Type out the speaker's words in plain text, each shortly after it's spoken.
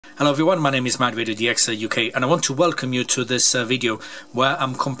Hello everyone, my name is Mad Radio DX UK and I want to welcome you to this video where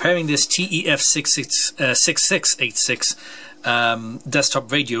I'm comparing this TEF 6686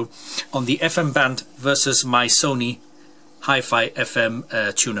 desktop radio on the FM band versus my Sony Hi-Fi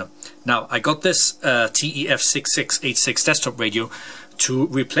FM tuner. Now I got this TEF 6686 desktop radio to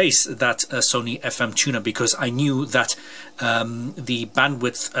replace that Sony FM tuner because I knew that the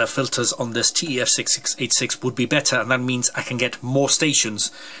bandwidth filters on this TEF 6686 would be better, and that means I can get more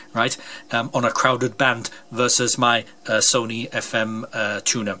stations, right, on a crowded band versus my Sony FM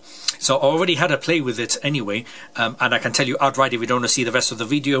tuner. So I already had a play with it anyway, and I can tell you outright, if you don't want to see the rest of the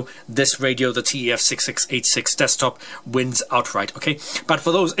video, this radio, the TEF 6686 desktop, wins outright, okay? But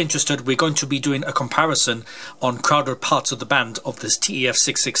for those interested, we're going to be doing a comparison on crowded parts of the band of this TEF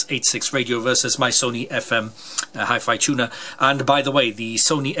 6686 radio versus my Sony FM Hi-Fi tuner. And by the way, the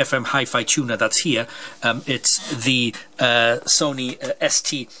Sony FM Hi-Fi tuner that's here, it's the Sony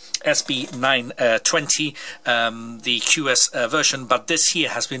ST-SB920, the QS version, but this here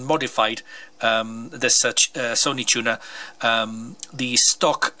has been modified, this Sony tuner. The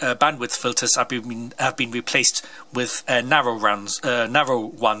stock bandwidth filters have been replaced with narrow ones, and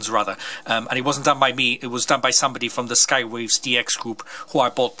it wasn't done by me, it was done by somebody from the Skywaves DX group who I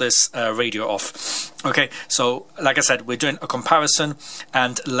bought this radio off. Okay, so like I said, we're doing a comparison,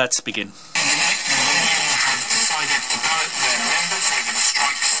 and let's begin.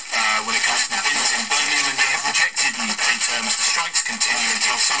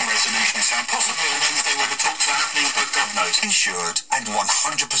 Some resolution is found. Possibly on Wednesday where the talks are happening, but God knows. Insured and 100%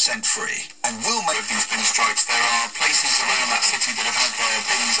 free. And will make these bin strikes. There are places around that city that have had their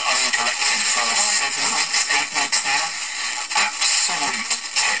bins uncollected for 7 weeks, 8 weeks now. Absolute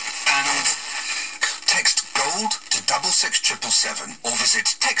tip. And text GOLD to 66777 or visit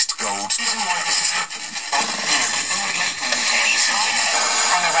Text Gold. The reason why this has happened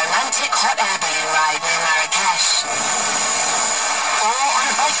on a romantic hot air balloon ride near Marrakesh, or on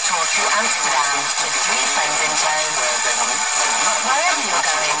a bike tour through Amsterdam with 3 friends in tow. Wherever you're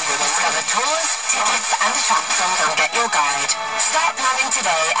going, discover tours, tickets and attractions on Get Your Guide. Start planning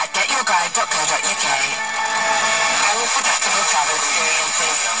today at getyourguide.co.uk. Unforgettable travel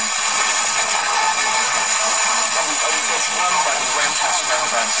experiences.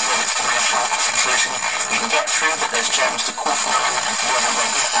 You can get through, but there's germs to call from and whoever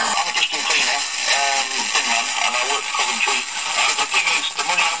went to them. I'm a distant cleaner, bin man, and I work for Coventry. The thing is, the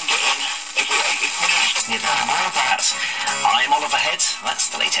money I'm getting, You know more of that. I'm Oliver Head, that's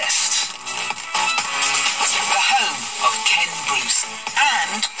the latest. The home of Ken Bruce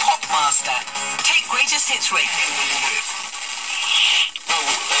and Popmaster. Take Greatest Hits Radio. Well,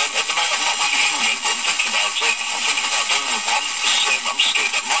 at the moment I'm not really union, but I'm thinking about it. I'm thinking about doing with one, because I'm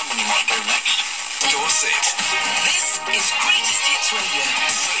scared that my money might go next. Dorset. This is Greatest Hits Radio.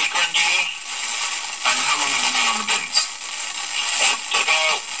 30 grand a year. And how long have you been on the bins?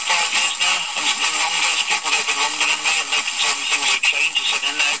 About 5 years now. And it's been longer. There's people that have been longer than me, and they can tell me things have changed. I said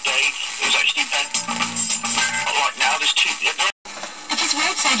in their day, it was actually better. Not like now, there's two. Because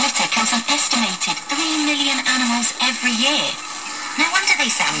roadside litter kills an estimated 3 million animals every year. No wonder they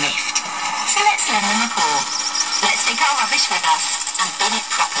sound miffed. So let's lend them a call. Let's take our rubbish with us and bin it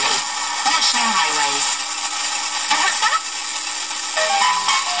properly. National Highways. And what's that?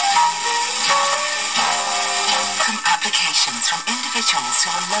 Applications from individuals who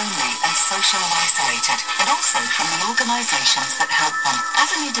are lonely and socially isolated, and also from the organisations that help them.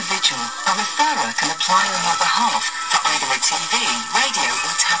 As an individual, a referrer can apply on your behalf for either a TV, radio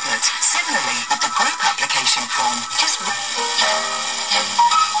or tablet. Similarly, with the group application form,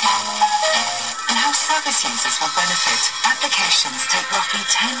 and how service users will benefit. Applications take roughly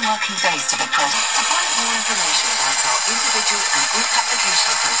 10 working days to be processed. To find more information about our individual and group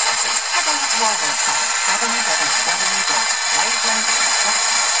application processes, head over to our website,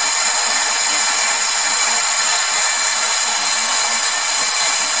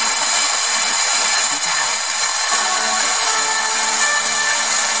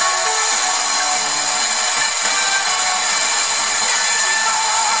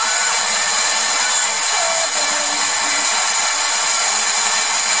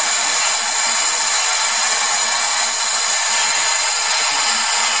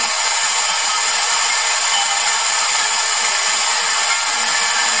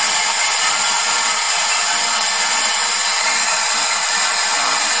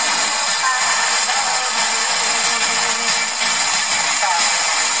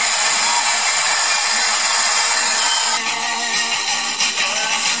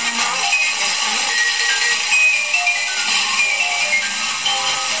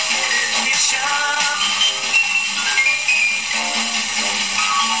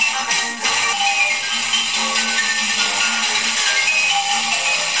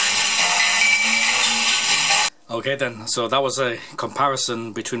 Okay then, so that was a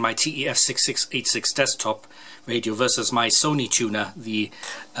comparison between my TEF6686 desktop radio versus my Sony tuner, the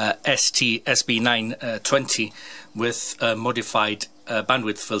ST-SB920, with modified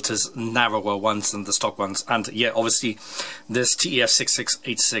bandwidth filters, narrower ones than the stock ones. And yeah, obviously this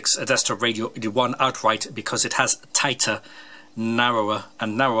TEF6686 desktop radio, it won outright because it has tighter, narrower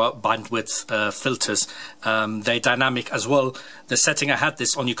bandwidth filters. They're dynamic as well. The setting I had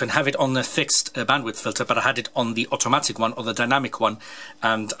this on, you can have it on the fixed bandwidth filter, but I had it on the automatic one or the dynamic one,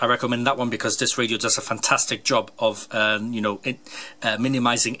 and I recommend that one because this radio does a fantastic job of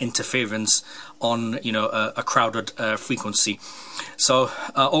minimizing interference on a crowded frequency. So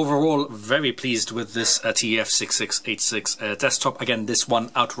overall, very pleased with this TEF6686 desktop. Again, this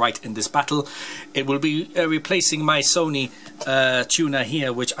one outright in this battle. It will be replacing my Sony tuner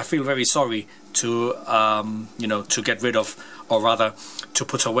here, which I feel very sorry to to get rid of, or rather to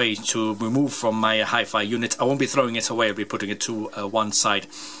put away, to remove from my hi-fi unit. I won't be throwing it away, I'll be putting it to one side.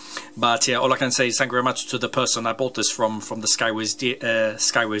 But yeah, all I can say is thank you very much to the person I bought this from the Skyways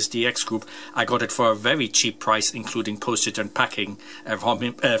DX group. I got it for a very cheap price, including postage and packing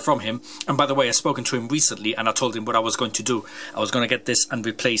from him. And by the way, I've spoken to him recently, and I told him what I was going to do. I was going to get this and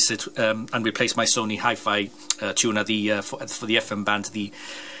replace it, and replace my Sony hi-fi tuner, for the FM band, the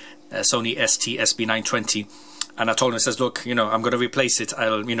Sony ST-SB920. And I told him, I says, look, I'm going to replace it.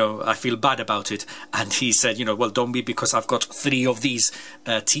 I feel bad about it. And he said, well, don't be, because I've got 3 of these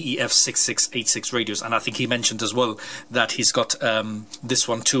TEF6686 radios. And I think he mentioned as well that he's got this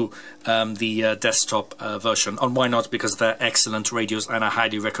one too, the desktop version. And why not? Because they're excellent radios, and I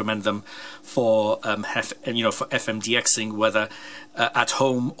highly recommend them for for FMDXing, whether at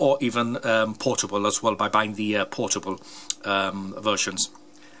home or even portable as well, by buying the portable versions.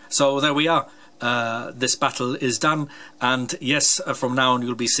 So there we are. This battle is done, and yes, from now on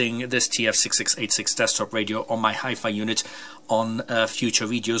you'll be seeing this TEF6686 desktop radio on my hi-fi unit on future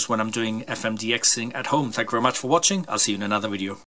videos when I'm doing FMDXing at home. Thank you very much for watching. I'll see you in another video.